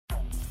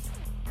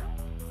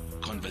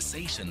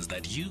Conversations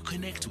that you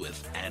connect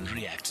with and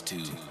react to.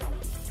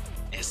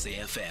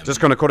 SAFM. Just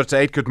gone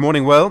 7:45. Good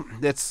morning. Well,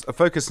 let's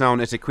focus now on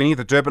eThekwini.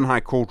 The Durban High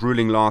Court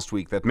ruling last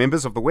week that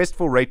members of the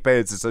Westville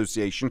Ratepayers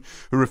Association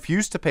who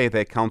refuse to pay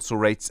their council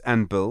rates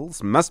and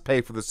bills must pay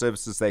for the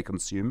services they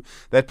consume.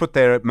 They'd put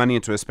their money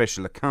into a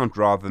special account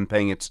rather than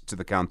paying it to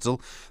the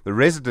council. The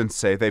residents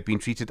say they've been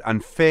treated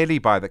unfairly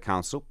by the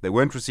council. They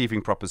weren't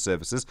receiving proper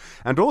services,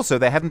 and also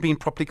they hadn't been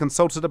properly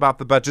consulted about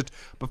the budget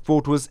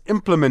before it was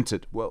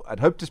implemented. Well,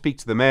 I'd hoped to speak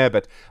to the mayor,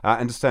 but I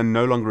understand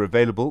no longer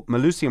available.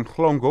 Malusi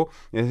Mhlongo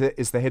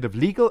is the head of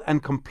legal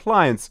and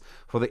compliance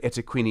for the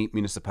eThekwini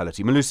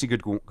Municipality. Malusi,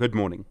 good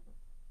morning.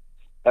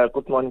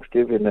 Good morning,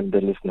 Stephen, and the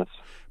listeners.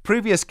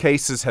 Previous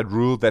cases had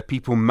ruled that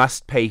people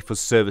must pay for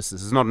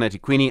services. It's not an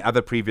eThekwini,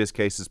 other previous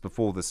cases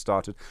before this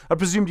started. I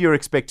presumed you're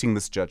expecting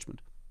this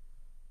judgment.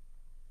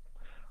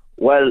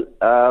 Well,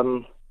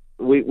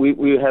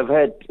 we have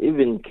had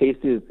even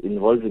cases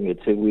involving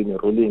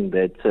eThekwini ruling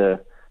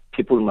that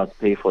people must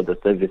pay for the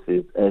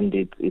services, and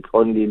it's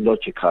only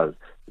logical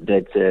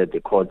that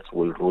the courts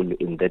will rule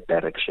in that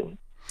direction.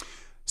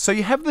 So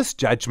you have this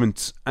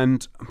judgment,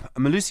 and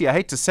Malusi, I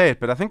hate to say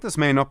it, but I think this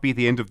may not be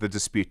the end of the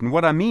dispute. And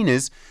what I mean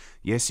is,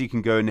 yes, you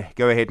can go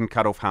ahead and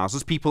cut off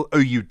houses. People owe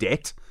you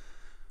debt.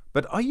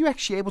 But are you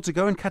actually able to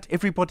go and cut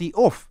everybody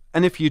off?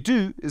 And if you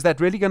do, is that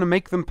really going to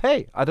make them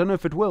pay? I don't know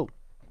if it will.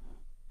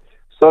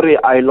 Sorry,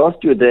 I lost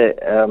you there.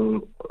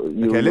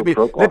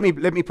 Okay,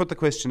 let me put the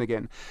question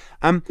again.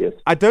 Yes.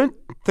 I don't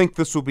think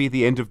this will be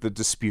the end of the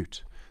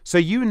dispute. So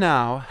you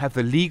now have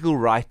the legal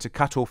right to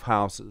cut off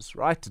houses,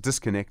 right, to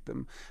disconnect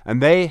them,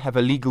 and they have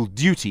a legal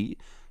duty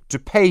to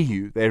pay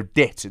you their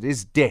debt. It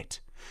is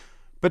debt.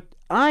 But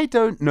I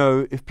don't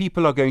know if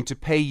people are going to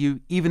pay you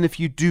even if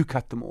you do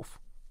cut them off.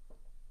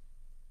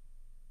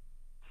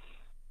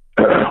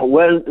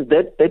 Well,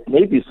 that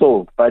may be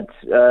so, but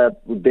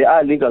there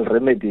are legal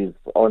remedies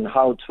on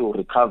how to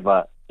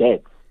recover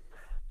debt.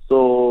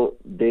 So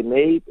they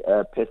may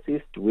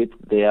persist with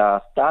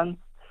their stance,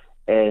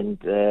 and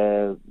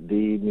the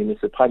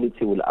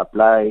municipality will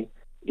apply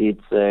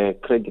its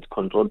credit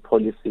control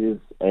policies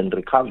and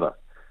recover.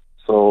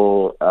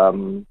 So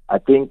I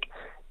think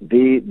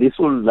this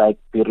will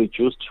be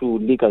reduced to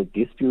legal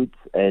disputes,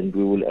 and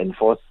we will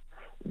enforce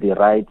the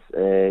rights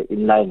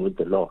in line with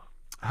the law.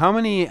 How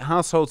many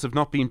households have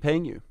not been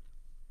paying you?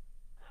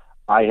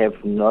 I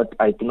do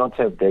not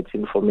have that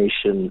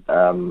information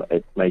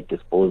at my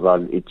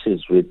disposal. It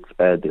is with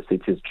the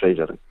city's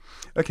treasury.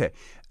 Okay.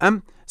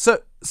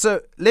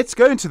 So let's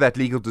go into that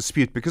legal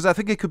dispute, because I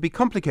think it could be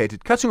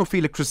complicated. Cutting off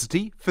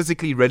electricity,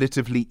 physically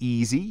relatively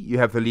easy. You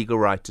have the legal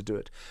right to do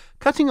it.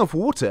 Cutting off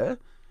water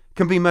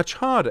can be much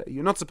harder.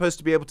 You're not supposed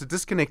to be able to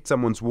disconnect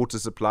someone's water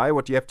supply.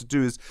 What you have to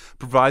do is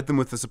provide them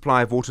with the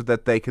supply of water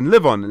that they can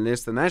live on,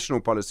 unless the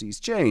national policy is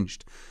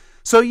changed.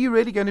 So are you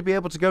really going to be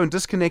able to go and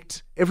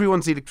disconnect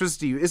everyone's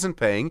electricity who isn't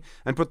paying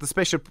and put the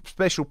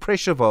special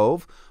pressure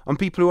valve on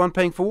people who aren't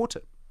paying for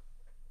water?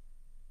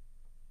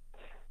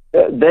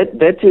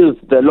 That is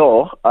the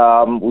law.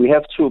 We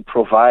have to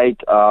provide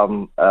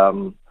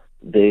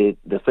the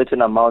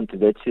certain amount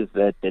that is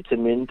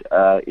determined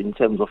in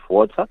terms of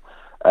water,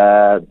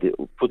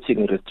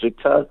 putting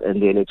restrictors,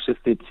 and the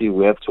electricity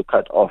we have to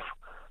cut off.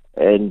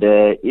 And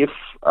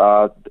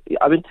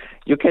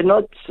you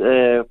cannot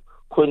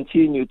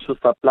continue to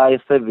supply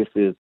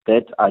services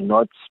that are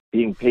not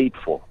being paid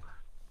for.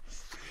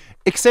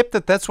 Except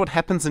that's what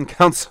happens in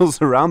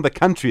councils around the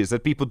country, is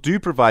that people do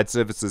provide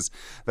services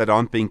that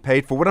aren't being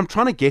paid for. What I'm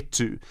trying to get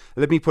to,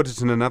 let me put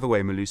it in another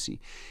way, Malusi,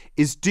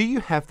 is do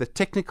you have the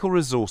technical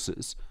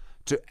resources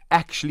to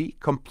actually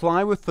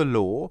comply with the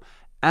law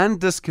and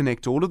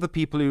disconnect all of the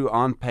people who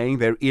aren't paying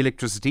their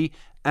electricity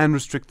and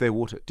restrict their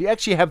water? Do you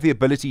actually have the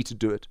ability to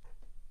do it?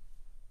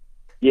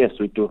 Yes,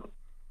 we do.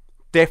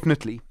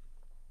 Definitely.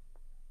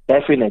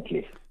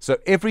 Definitely. So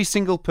every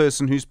single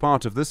person who's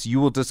part of this, you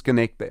will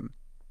disconnect them?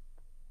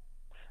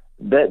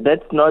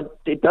 That's not.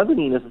 It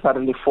doesn't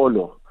necessarily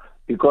follow,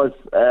 because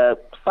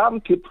some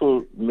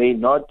people may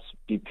not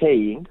be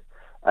paying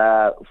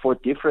for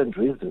different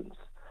reasons.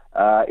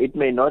 It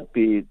may not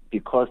be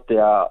because they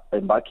are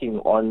embarking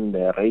on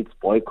a rates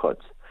boycott,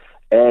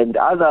 and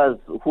others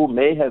who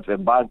may have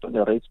embarked on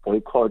a rates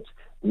boycott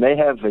may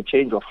have a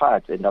change of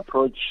heart and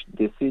approach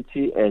the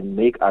city and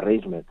make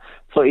arrangements.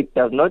 So it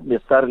does not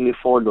necessarily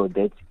follow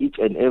that each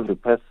and every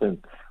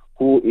person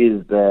who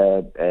is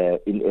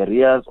in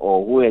areas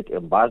or who had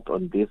embarked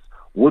on this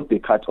would be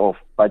cut off,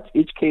 but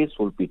each case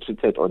will be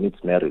treated on its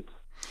merits.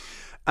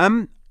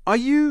 Are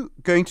you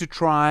going to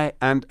try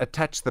and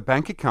attach the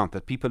bank account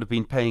that people have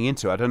been paying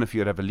into? I don't know if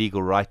you'd have a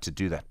legal right to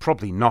do that.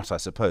 Probably not, I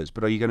suppose,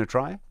 but are you going to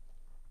try?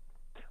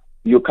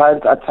 You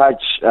can't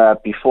attach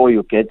before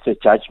you get a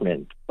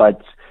judgment,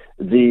 but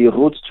the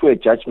route to a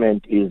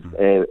judgment is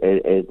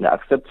an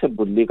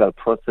acceptable legal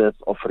process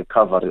of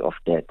recovery of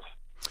debt.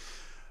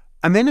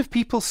 And then if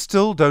people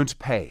still don't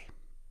pay,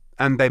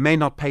 and they may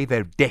not pay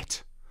their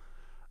debt,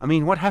 I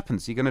mean, what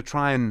happens? You're going to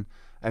try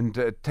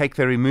and take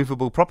their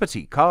immovable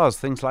property, cars,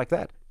 things like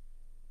that?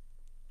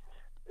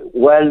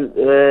 Well,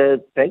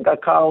 bank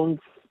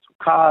accounts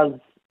cars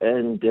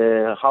and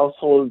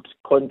household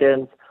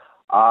contents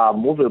are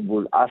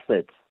movable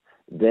assets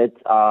that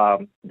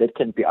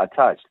can be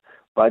attached.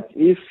 But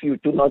if you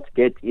do not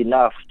get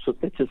enough to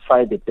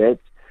satisfy the debt,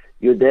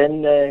 you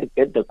then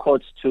get the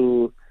courts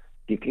to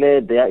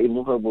declare their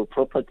immovable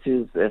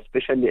properties,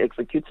 especially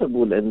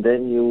executable, and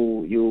then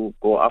you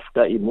go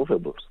after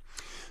immovables.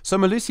 So,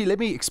 Malusi, let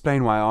me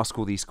explain why I ask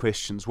all these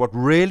questions. What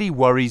really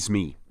worries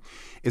me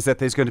is that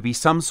there's going to be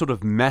some sort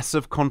of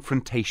massive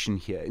confrontation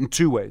here in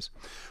two ways.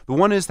 The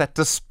one is that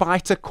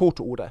despite a court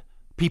order,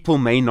 people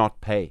may not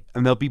pay,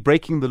 and they'll be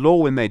breaking the law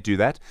when they do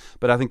that.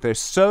 But I think they're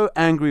so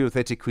angry with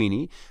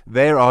eThekwini,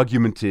 their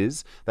argument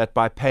is that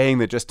by paying,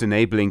 they're just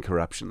enabling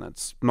corruption.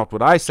 That's not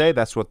what I say,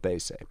 that's what they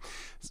say.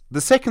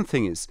 The second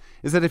thing is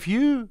that if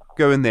you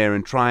go in there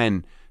and try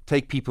and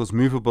take people's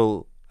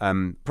movable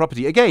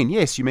property, again,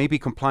 yes, you may be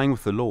complying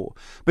with the law,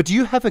 but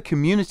you have a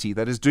community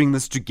that is doing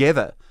this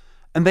together,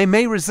 and they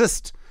may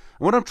resist.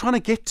 And what I'm trying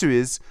to get to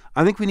is,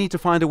 I think we need to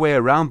find a way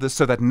around this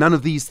so that none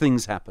of these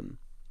things happen.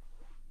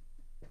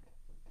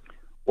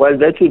 Well,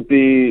 that would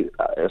be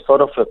a sort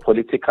of a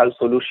political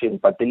solution,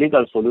 but the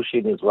legal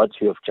solution is what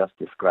you have just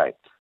described.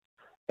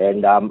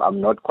 And I'm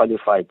not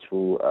qualified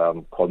to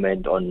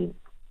comment on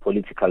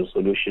political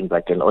solutions.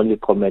 I can only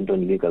comment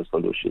on legal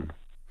solutions.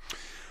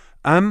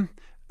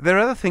 There are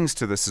other things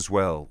to this as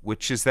well,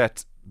 which is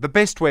that the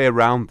best way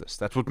around this,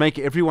 that would make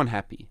everyone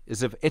happy,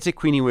 is if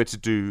eThekwini were to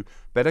do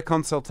better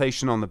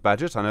consultation on the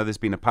budget. I know there's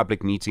been a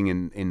public meeting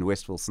in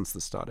Westville since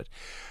this started.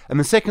 And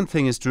the second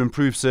thing is to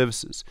improve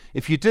services.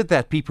 If you did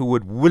that, people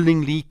would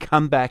willingly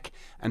come back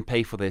and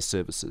pay for their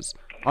services.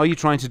 Are you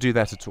trying to do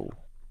that at all?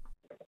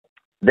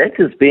 That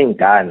is being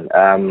done.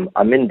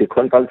 I mean, the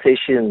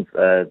consultations,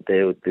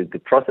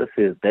 the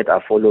processes that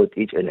are followed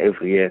each and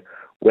every year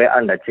were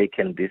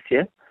undertaken this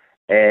year.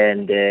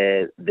 And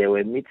there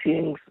were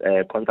meetings,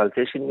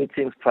 consultation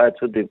meetings prior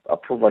to the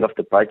approval of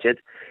the budget.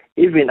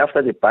 Even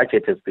after the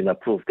budget has been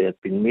approved, there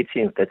have been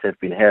meetings that have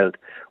been held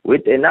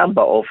with a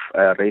number of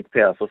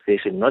ratepayer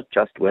associations, not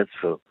just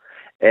Westville.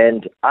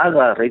 And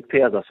other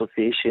ratepayers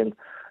associations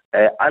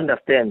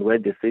understand where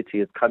the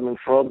city is coming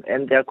from,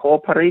 and they're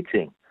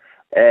cooperating.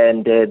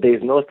 And there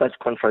is no such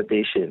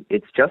confrontation.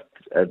 It's just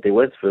the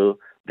Westville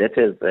that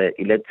has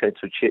elected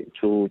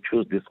to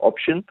choose this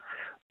option.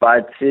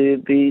 But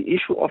the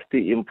issue of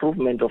the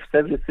improvement of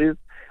services,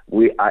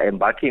 we are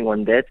embarking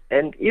on that.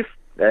 And if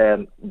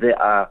there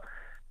are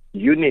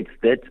units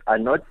that are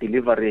not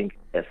delivering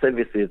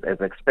services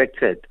as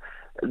expected,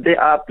 there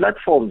are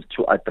platforms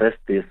to address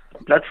this.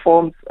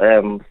 Platforms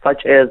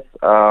such as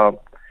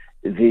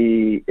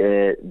the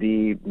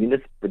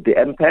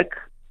MPEC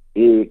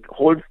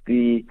holds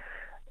the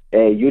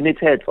unit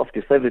heads of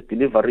the service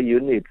delivery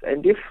units.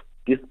 And if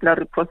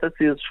disciplinary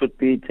processes should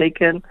be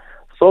taken,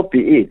 so be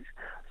it.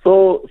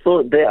 So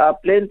there are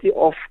plenty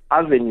of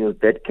avenues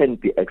that can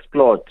be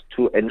explored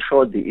to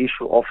ensure the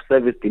issue of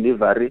service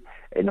delivery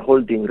and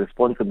holding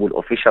responsible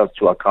officials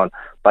to account,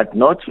 but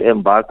not to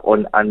embark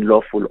on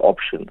unlawful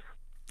options.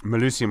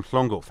 Malusi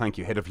Mhlongo, thank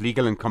you, Head of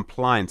Legal and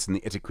Compliance in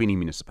the eThekwini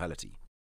Municipality.